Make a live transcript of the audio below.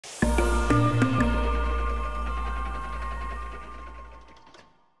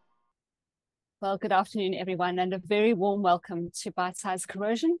Well, good afternoon, everyone, and a very warm welcome to Bite-Size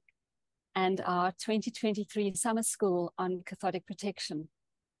Corrosion and our 2023 Summer School on Cathodic Protection.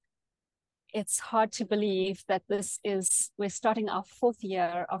 It's hard to believe that we're starting our fourth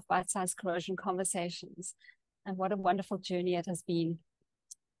year of Bite-Size Corrosion conversations, and what a wonderful journey it has been.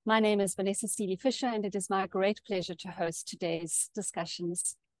 My name is Vanessa Steely-Fisher, and it is my great pleasure to host today's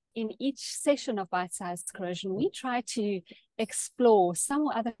discussions. In each session of Bite-Size Corrosion, we try to explore some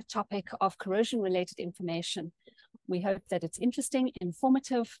other topic of corrosion-related information. We hope that it's interesting,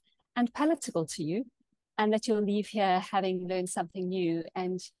 informative, and palatable to you, and that you'll leave here having learned something new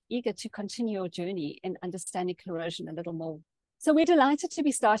and eager to continue your journey in understanding corrosion a little more. So we're delighted to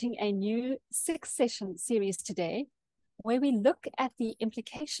be starting a new 6-session series today, where we look at the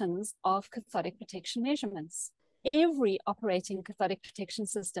implications of cathodic protection measurements. Every operating cathodic protection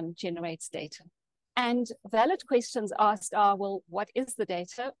system generates data. And valid questions asked are, well, what is the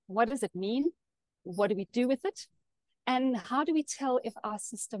data? What does it mean? What do we do with it? And how do we tell if our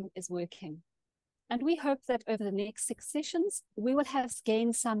system is working? And we hope that over the next 6 sessions, we will have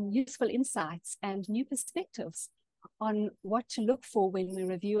gained some useful insights and new perspectives on what to look for when we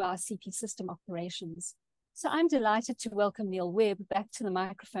review our CP system operations. So I'm delighted to welcome Neil Webb back to the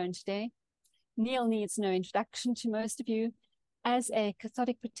microphone today. Neil needs no introduction to most of you. As a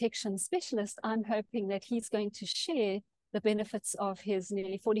cathodic protection specialist, I'm hoping that he's going to share the benefits of his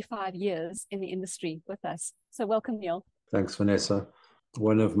nearly 45 years in the industry with us. So welcome, Neil. Thanks, Vanessa.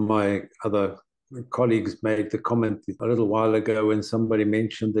 One of my other colleagues made the comment a little while ago when somebody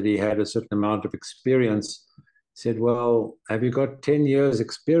mentioned that he had a certain amount of experience. Said, well, have you got 10 years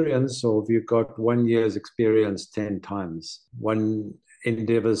experience, or have you got 1 year's experience 10 times? One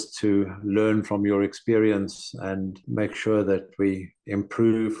endeavors to learn from your experience and make sure that we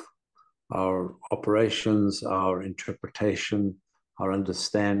improve our operations, our interpretation, our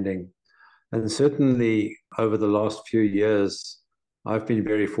understanding. And certainly over the last few years, I've been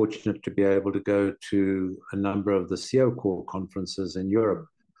very fortunate to be able to go to a number of the CO Core conferences in Europe,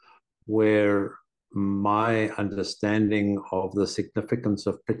 where my understanding of the significance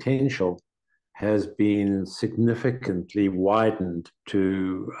of potential has been significantly widened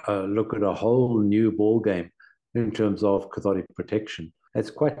to look at a whole new ballgame in terms of cathodic protection. It's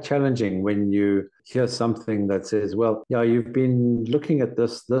quite challenging when you hear something that says, well, yeah, you've been looking at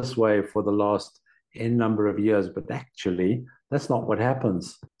this way for the last N number of years, but actually that's not what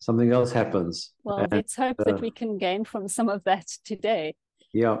happens. Something else happens. Well, let's hope that we can gain from some of that today.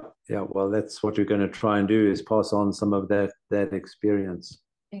 Yeah. Well, that's what we're going to try and do, is pass on some of that experience.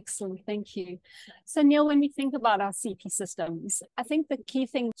 Excellent, thank you. So Neil, when we think about our CP systems, I think the key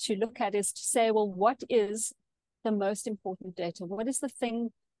thing to look at is to say, well, what is the most important data? What is the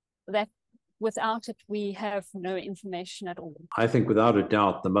thing that without it, we have no information at all? I think without a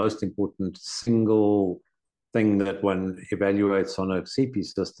doubt, the most important single thing that one evaluates on a CP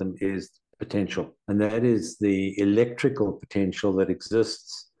system is potential. And that is the electrical potential that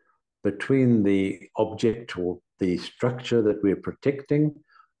exists between the object or the structure that we're protecting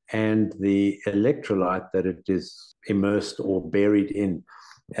and the electrolyte that it is immersed or buried in.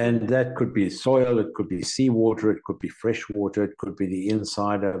 And that could be soil, it could be seawater, it could be fresh water, it could be the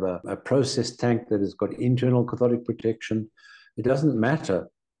inside of a process tank that has got internal cathodic protection. It doesn't matter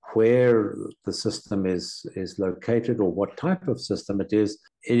where the system is located or what type of system it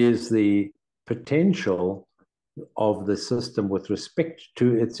is the potential of the system with respect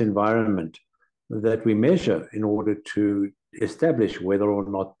to its environment that we measure in order to establish whether or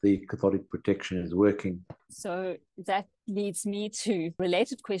not the cathodic protection is working. So that leads me to a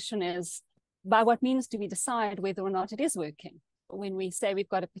related question is, by what means do we decide whether or not it is working? When we say we've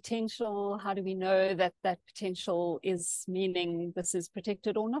got a potential, how do we know that that potential is meaning this is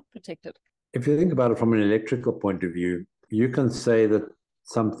protected or not protected? If you think about it from an electrical point of view, you can say that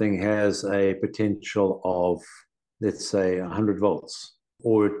something has a potential of, let's say, 100 volts,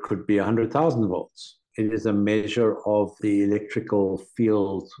 or it could be 100,000 volts. It is a measure of the electrical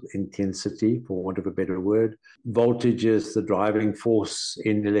field intensity, for want of a better word. Voltage is the driving force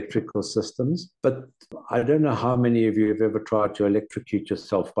in electrical systems. But I don't know how many of you have ever tried to electrocute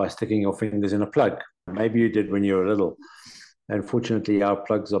yourself by sticking your fingers in a plug. Maybe you did when you were little. And fortunately, our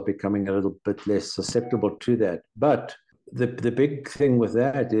plugs are becoming a little bit less susceptible to that. But the big thing with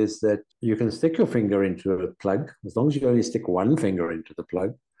that is that you can stick your finger into a plug, as long as you only stick one finger into the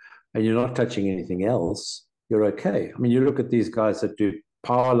plug, and you're not touching anything else, you're okay. I mean, you look at these guys that do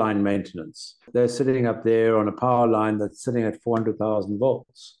power line maintenance. They're sitting up there on a power line that's sitting at 400,000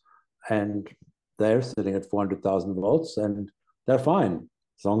 volts, and they're sitting at 400,000 volts, and they're fine,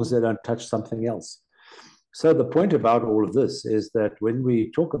 as long as they don't touch something else. So the point about all of this is that when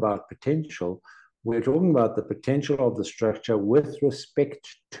we talk about potential, we're talking about the potential of the structure with respect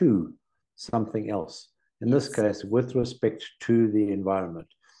to something else. In this case, with respect to the environment.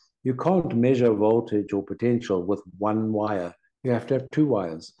 You can't measure voltage or potential with one wire. You have to have two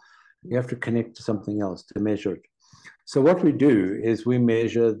wires. You have to connect to something else to measure it. So what we do is we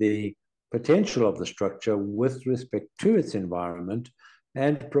measure the potential of the structure with respect to its environment,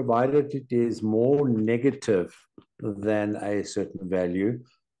 and provided it is more negative than a certain value,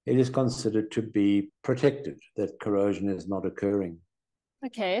 it is considered to be protected, that corrosion is not occurring.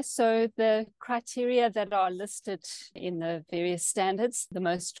 Okay, so the criteria that are listed in the various standards, the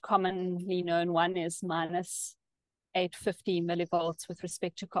most commonly known one is minus 850 millivolts with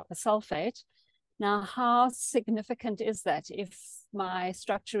respect to copper sulfate. Now, how significant is that? If my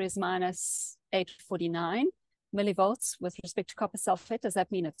structure is minus 849 millivolts with respect to copper sulfate, does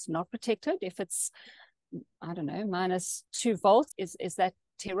that mean it's not protected? If it's, I don't know, minus 2 volts, is that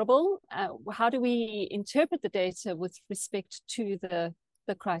terrible? How do we interpret the data with respect to the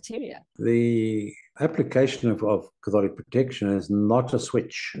criteria? The application of cathodic protection is not a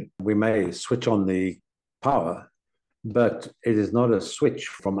switch. We may switch on the power, but it is not a switch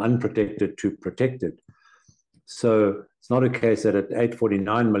from unprotected to protected. So it's not a case that at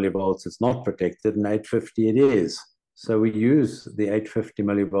 849 millivolts it's not protected, and 850 it is. So we use the 850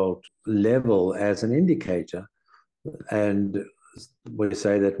 millivolt level as an indicator, and we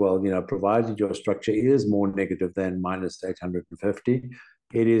say that, well, provided your structure is more negative than minus 850,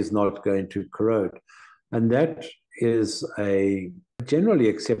 it is not going to corrode. And that is a generally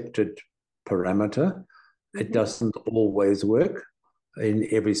accepted parameter. It doesn't always work in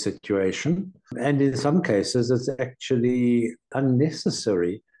every situation. And in some cases, it's actually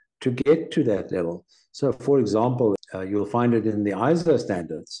unnecessary to get to that level. So, for example, you'll find it in the ISO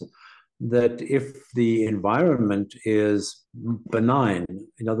standards that if the environment is benign,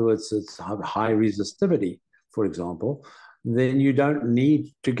 in other words, it's high resistivity, for example, then you don't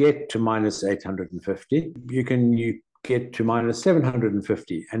need to get to minus 850. You get to minus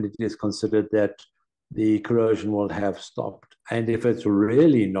 750, and it is considered that the corrosion will have stopped. And if it's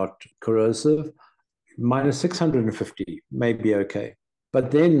really not corrosive, minus 650 may be okay.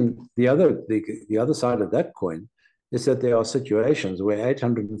 But then the other side of that coin is that there are situations where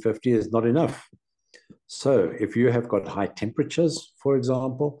 850 is not enough. So if you have got high temperatures, for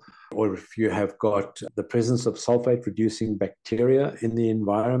example, or if you have got the presence of sulfate-reducing bacteria in the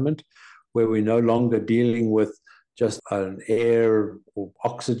environment, where we're no longer dealing with just an air or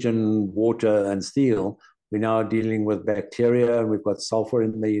oxygen, water, and steel, we're now dealing with bacteria, and we've got sulfur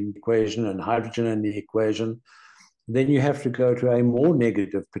in the equation and hydrogen in the equation, then you have to go to a more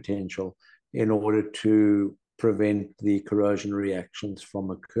negative potential in order to prevent the corrosion reactions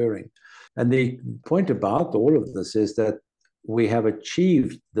from occurring. And the point about all of this is that we have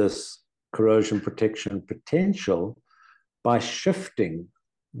achieved this corrosion protection potential by shifting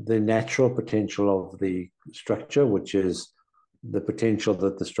the natural potential of the structure, which is the potential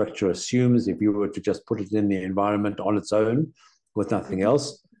that the structure assumes if you were to just put it in the environment on its own with nothing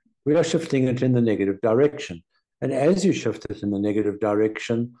else. We are shifting it in the negative direction. And as you shift it in the negative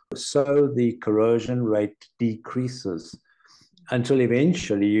direction, so the corrosion rate decreases until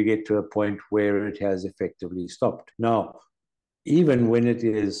eventually you get to a point where it has effectively stopped. Now, even when it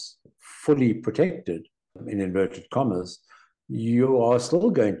is fully protected, in inverted commas, you are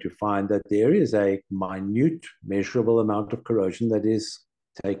still going to find that there is a minute measurable amount of corrosion that is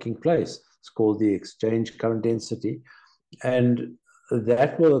taking place. It's called the exchange current density. And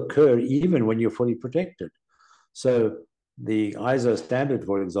that will occur even when you're fully protected. So the ISO standard,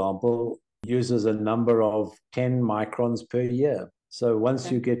 for example, uses a number of 10 microns per year. So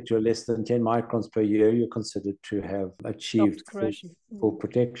once you get to less than 10 microns per year, you're considered to have achieved full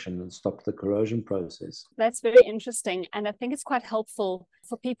protection and stopped the corrosion process. That's very interesting. And I think it's quite helpful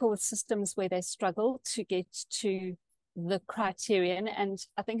for people with systems where they struggle to get to the criterion. And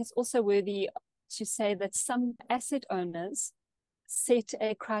I think it's also worthy to say that some asset owners set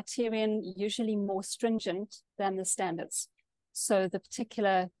a criterion usually more stringent than the standards. So the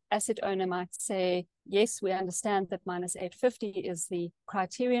particular asset owner might say, yes, we understand that minus 850 is the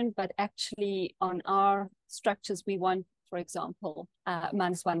criterion, but actually on our structures, we want, for example,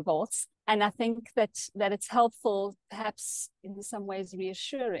 minus 1 volts. And I think that it's helpful, perhaps in some ways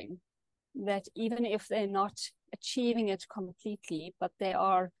reassuring, that even if they're not achieving it completely, but they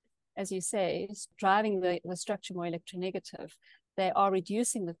are, as you say, driving the structure more electronegative, they are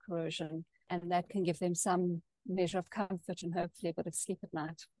reducing the corrosion, and that can give them some measure of comfort and hopefully a bit of sleep at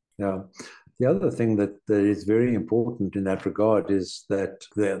night. Yeah. The other thing that is very important in that regard is that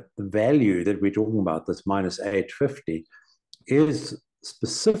the value that we're talking about, this minus 850, is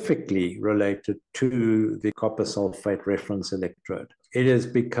specifically related to the copper sulfate reference electrode. It has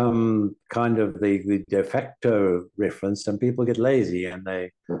become kind of the de facto reference, and people get lazy and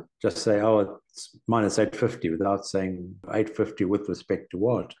they just say, oh, it's minus 850 without saying 850 with respect to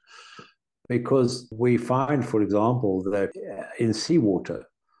what. Because we find, for example, that in seawater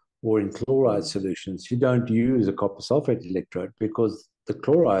or in chloride solutions, you don't use a copper sulfate electrode because the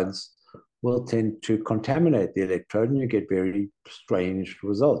chlorides will tend to contaminate the electrode and you get very strange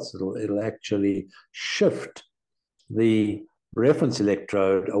results. It'll actually shift the reference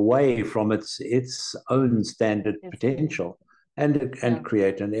electrode away from its own standard potential and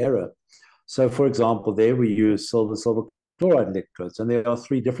create an error. So, for example, there we use silver chloride electrodes, and there are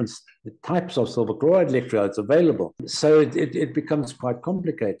 3 different types of silver chloride electrodes available. So it becomes quite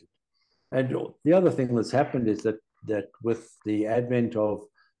complicated. And the other thing that's happened is that with the advent of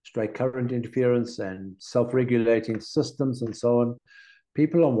straight current interference and self-regulating systems and so on,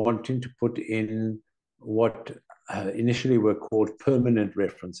 people are wanting to put in what initially were called permanent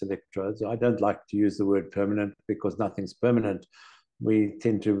reference electrodes. I don't like to use the word permanent because nothing's permanent. We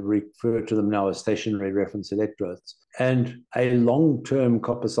tend to refer to them now as stationary reference electrodes. And a long-term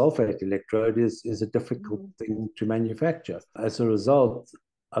copper sulfate electrode is a difficult thing to manufacture. As a result,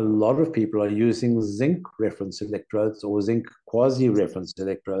 a lot of people are using zinc reference electrodes or zinc quasi-reference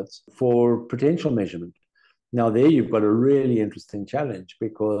electrodes for potential measurement. Now, there you've got a really interesting challenge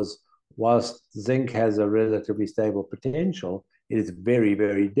because whilst zinc has a relatively stable potential, it is very,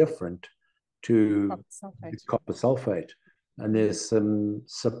 very different to copper sulfate. And there's some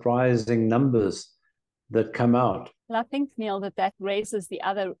surprising numbers that come out. Well, I think, Neil, that raises the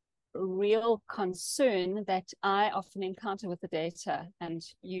other real concern that I often encounter with the data, and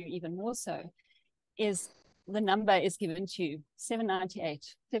you even more so, is the number is given to you,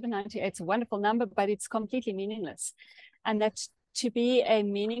 798. 798 is a wonderful number, but it's completely meaningless. And that to be a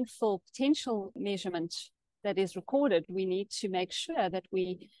meaningful potential measurement that is recorded, we need to make sure that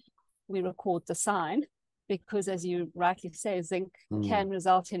we record the sign, because as you rightly say, zinc can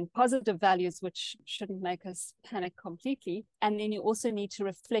result in positive values, which shouldn't make us panic completely. And then you also need to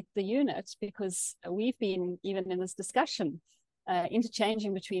reflect the unit, because we've been, even in this discussion,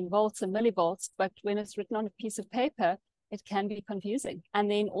 interchanging between volts and millivolts, but when it's written on a piece of paper, it can be confusing.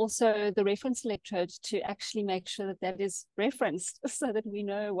 And then also the reference electrode, to actually make sure that that is referenced so that we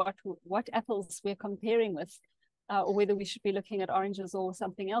know what apples we're comparing with, or whether we should be looking at oranges or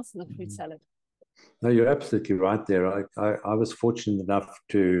something else in the fruit salad. No, you're absolutely right there. I was fortunate enough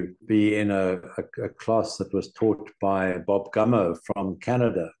to be in a class that was taught by Bob Gummo from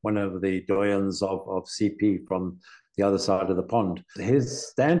Canada, one of the doyens of CP from the other side of the pond. His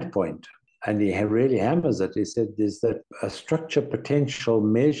standpoint, and he really hammers it, he said, is that a structure potential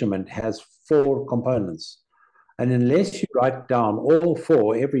measurement has 4 components. And unless you write down all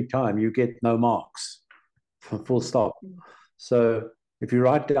 4 every time, you get no marks, full stop. So if you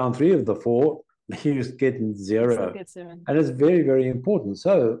write down 3 of the 4, you just get 0. And it's very, very important.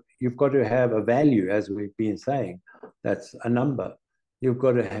 So you've got to have a value, as we've been saying, that's a number. You've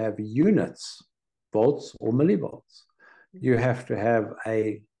got to have units, volts or millivolts. You have to have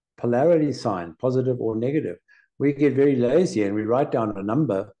a polarity sign, positive or negative. We get very lazy and we write down a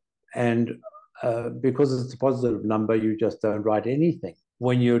number, and because it's a positive number, you just don't write anything.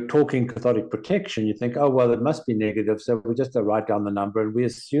 When you're talking cathodic protection, you think, oh, well, it must be negative, so we just write down the number and we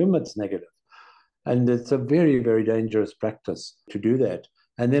assume it's negative. And it's a very, very dangerous practice to do that.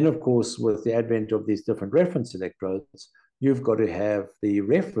 And then, of course, with the advent of these different reference electrodes, you've got to have the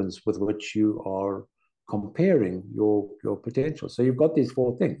reference with which you are comparing your potential. So you've got these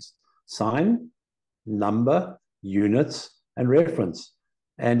 4 things: sign, number, units, and reference.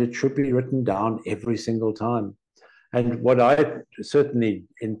 And it should be written down every single time. And what I certainly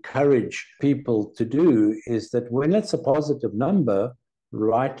encourage people to do is that when it's a positive number,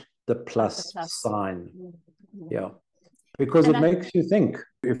 write the plus sign. Yeah, because it makes you think.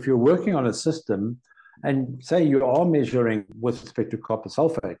 If you're working on a system and say you are measuring with respect to copper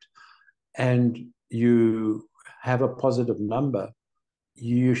sulfate and you have a positive number,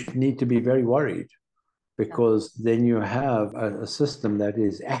 you need to be very worried, because then you have a system that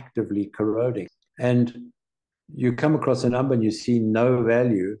is actively corroding. And you come across a number and you see no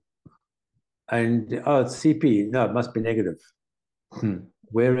value, and oh, it's CP, no, it must be negative.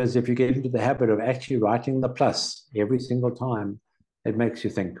 Whereas if you get into the habit of actually writing the plus every single time, it makes you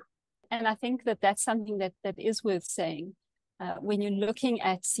think. And I think that that's something that is worth saying. When you're looking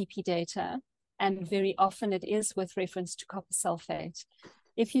at CP data, and very often it is with reference to copper sulfate,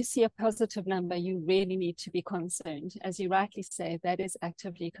 if you see a positive number, you really need to be concerned. As you rightly say, that is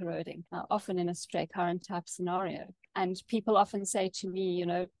actively corroding, often in a stray current type scenario. And people often say to me, you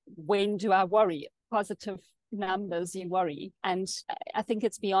know, when do I worry? Positive numbers, you worry. And I think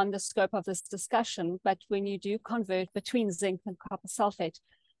it's beyond the scope of this discussion, but when you do convert between zinc and copper sulfate,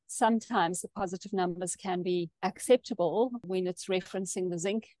 sometimes the positive numbers can be acceptable when it's referencing the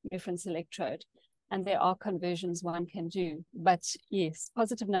zinc reference electrode. And there are conversions one can do. But yes,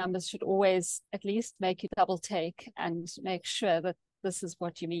 positive numbers should always at least make you double take and make sure that this is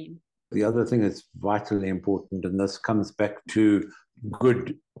what you mean. The other thing that's vitally important, and this comes back to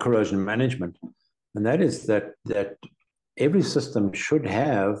good corrosion management, and that is that every system should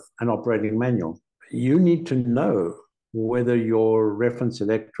have an operating manual. You need to know whether your reference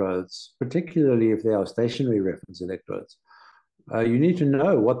electrodes, particularly if they are stationary reference electrodes, you need to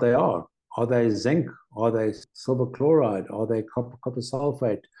know what they are. Are they zinc? Are they silver chloride? Are they copper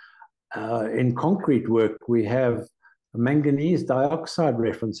sulfate? In concrete work, we have manganese dioxide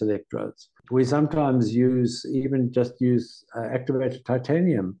reference electrodes. We sometimes use activated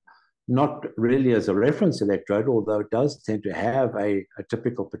titanium, not really as a reference electrode, although it does tend to have a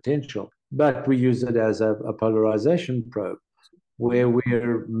typical potential, but we use it as a polarization probe where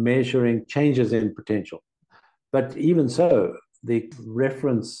we're measuring changes in potential. But even so, the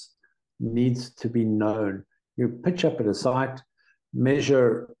reference needs to be known. You pitch up at a site,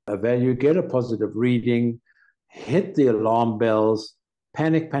 measure a value, get a positive reading, hit the alarm bells,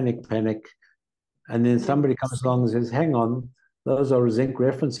 panic, and then somebody comes along and says, hang on, those are zinc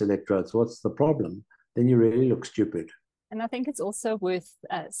reference electrodes. What's the problem? Then you really look stupid. And I think it's also worth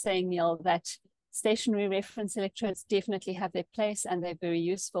saying, Neil, that stationary reference electrodes definitely have their place and they're very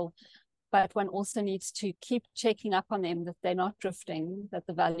useful. But one also needs to keep checking up on them, that they're not drifting, that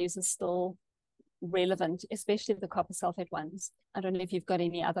the values are still relevant, especially the copper sulfate ones. I don't know if you've got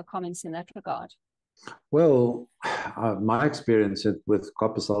any other comments in that regard. Well, my experience with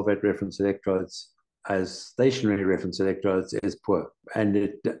copper sulfate reference electrodes as stationary reference electrodes is poor. And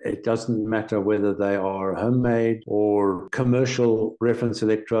it doesn't matter whether they are homemade or commercial reference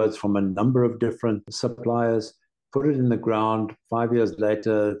electrodes from a number of different suppliers. Put it in the ground, 5 years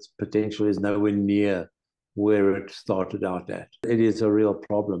later, its potential is nowhere near where it started out at. It is a real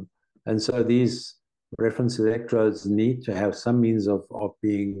problem. And so these reference electrodes need to have some means of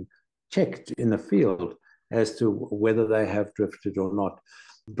being checked in the field as to whether they have drifted or not.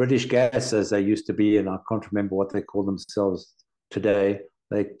 British Gas, as they used to be, and I can't remember what they call themselves today,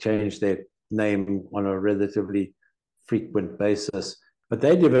 they changed their name on a relatively frequent basis. But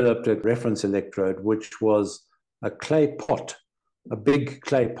they developed a reference electrode, which was a clay pot, a big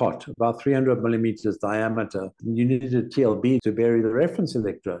clay pot, about 300 millimeters diameter. You needed a TLB to bury the reference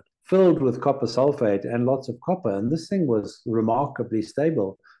electrode, filled with copper sulfate and lots of copper. And this thing was remarkably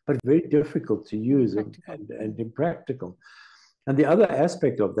stable, but very difficult to use and impractical. And the other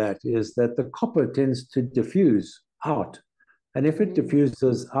aspect of that is that the copper tends to diffuse out. And if it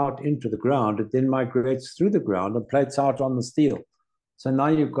diffuses out into the ground, it then migrates through the ground and plates out on the steel. So now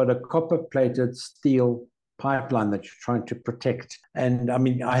you've got a copper-plated steel pipeline that you're trying to protect. And I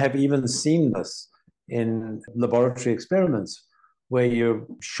mean, I have even seen this in laboratory experiments where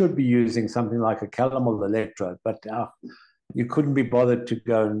you should be using something like a calomel electrode, but you couldn't be bothered to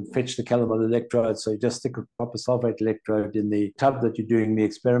go and fetch the calomel electrode, so you just stick a copper sulfate electrode in the tub that you're doing the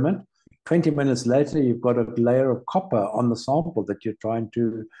experiment. 20 minutes later, you've got a layer of copper on the sample that you're trying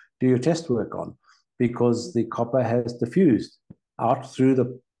to do your test work on, because the copper has diffused out through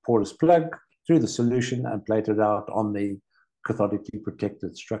the porous plug, through the solution, and plated out on the cathodically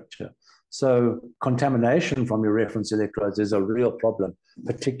protected structure. So contamination from your reference electrodes is a real problem,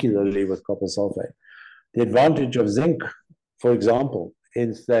 particularly with copper sulfate. The advantage of zinc, for example,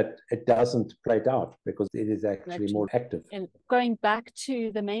 is that it doesn't plate out because it is actually more active. And going back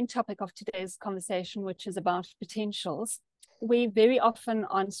to the main topic of today's conversation, which is about potentials, we very often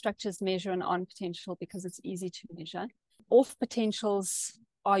on structures measure an on potential because it's easy to measure. Off potentials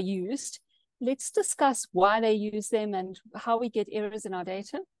are used. Let's discuss why they use them and how we get errors in our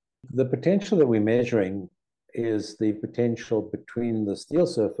data. The potential that we're measuring is the potential between the steel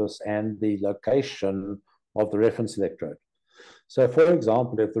surface and the location of the reference electrode. So, for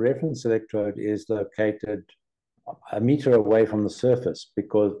example, if the reference electrode is located a meter away from the surface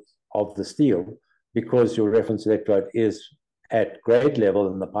because of the steel, because your reference electrode is at grade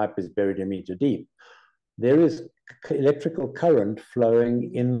level and the pipe is buried a meter deep, there is electrical current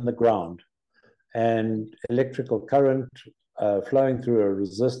flowing in the ground. And electrical current flowing through a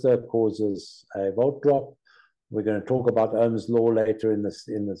resistor causes a volt drop. We're going to talk about Ohm's law later in this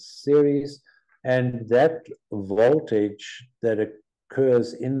series. And that voltage that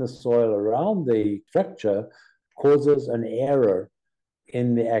occurs in the soil around the structure causes an error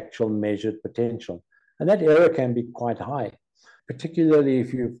in the actual measured potential. And that error can be quite high, particularly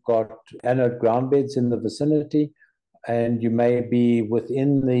if you've got anode ground beds in the vicinity and you may be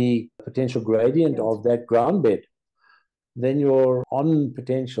within the potential gradient of that ground bed. Then your on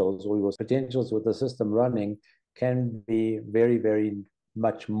potentials or your potentials with the system running can be very, very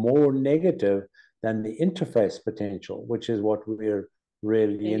much more negative than the interface potential, which is what we're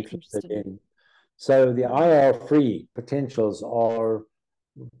really interested in. So the IR-free potentials are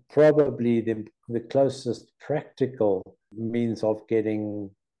probably the closest practical means of getting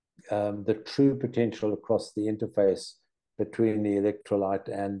the true potential across the interface between the electrolyte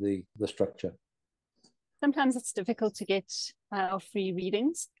and the structure. Sometimes it's difficult to get IR-free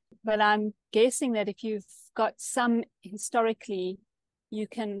readings, but I'm guessing that if you've got some historically, you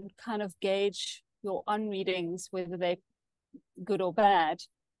can kind of gauge your on readings, whether they're good or bad,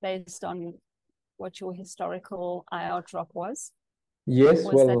 based on what your historical IR drop was. Yes,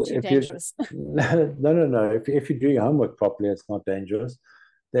 was well, that too dangerous? No. If you do your homework properly, it's not dangerous.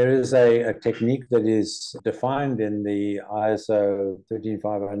 There is a technique that is defined in the ISO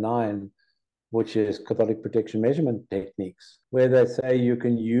 13509, which is cathodic protection measurement techniques, where they say you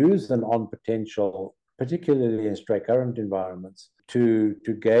can use an on potential, particularly in stray current environments, to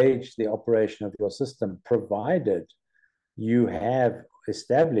gauge the operation of your system, provided you have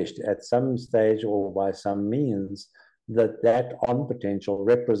established at some stage or by some means that on potential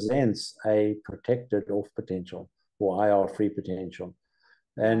represents a protected off potential or IR-free potential.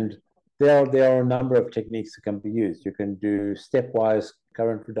 And there are a number of techniques that can be used. You can do stepwise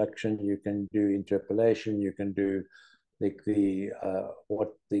current reduction, you can do interpolation, you can do what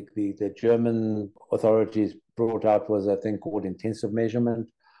the German authorities brought out was a thing called intensive measurement,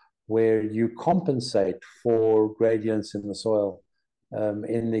 where you compensate for gradients in the soil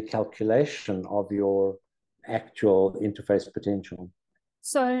in the calculation of your actual interface potential.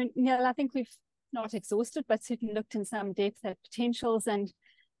 So, Neil, I think we've not exhausted, but certainly looked in some depth at potentials,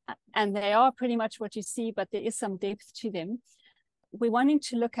 and they are pretty much what you see, but there is some depth to them. We're wanting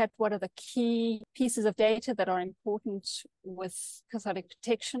to look at what are the key pieces of data that are important with cathodic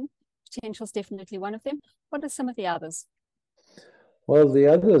protection. Potential is definitely one of them. What are some of the others? Well, the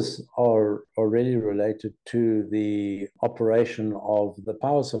others are really related to the operation of the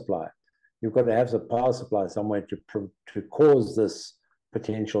power supply. You've got to have the power supply somewhere to cause this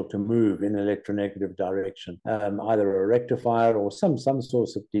potential to move in an electronegative direction, either a rectifier or some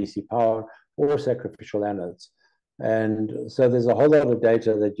source of DC power or sacrificial anodes. And so there's a whole lot of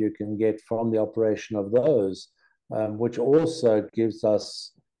data that you can get from the operation of those, which also gives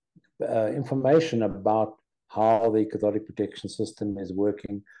us information about how the cathodic protection system is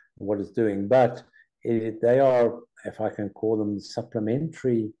working and what it's doing. But they are, if I can call them,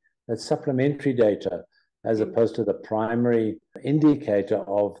 supplementary data, as opposed to the primary indicator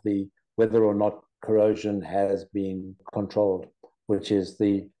of whether or not corrosion has been controlled, which is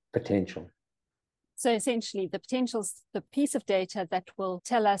the potential. So essentially, the potential is the piece of data that will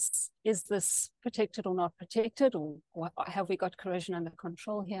tell us, is this protected or not protected, or have we got corrosion under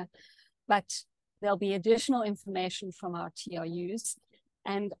control here? But there'll be additional information from our TRUs.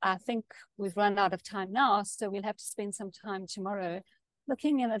 And I think we've run out of time now, so we'll have to spend some time tomorrow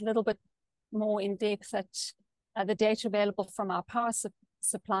looking at a little bit more in depth at the data available from our power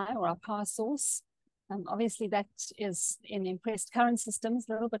supply or our power source. Obviously, that is in impressed current systems,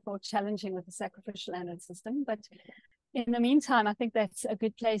 a little bit more challenging with the sacrificial anode system. But in the meantime, I think that's a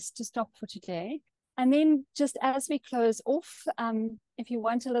good place to stop for today. And then just as we close off, if you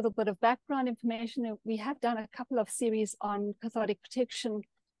want a little bit of background information, we have done a couple of series on cathodic protection,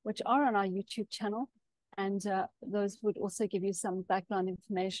 which are on our YouTube channel. And those would also give you some background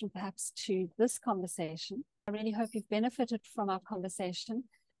information, perhaps, to this conversation. I really hope you've benefited from our conversation.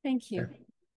 Thank you.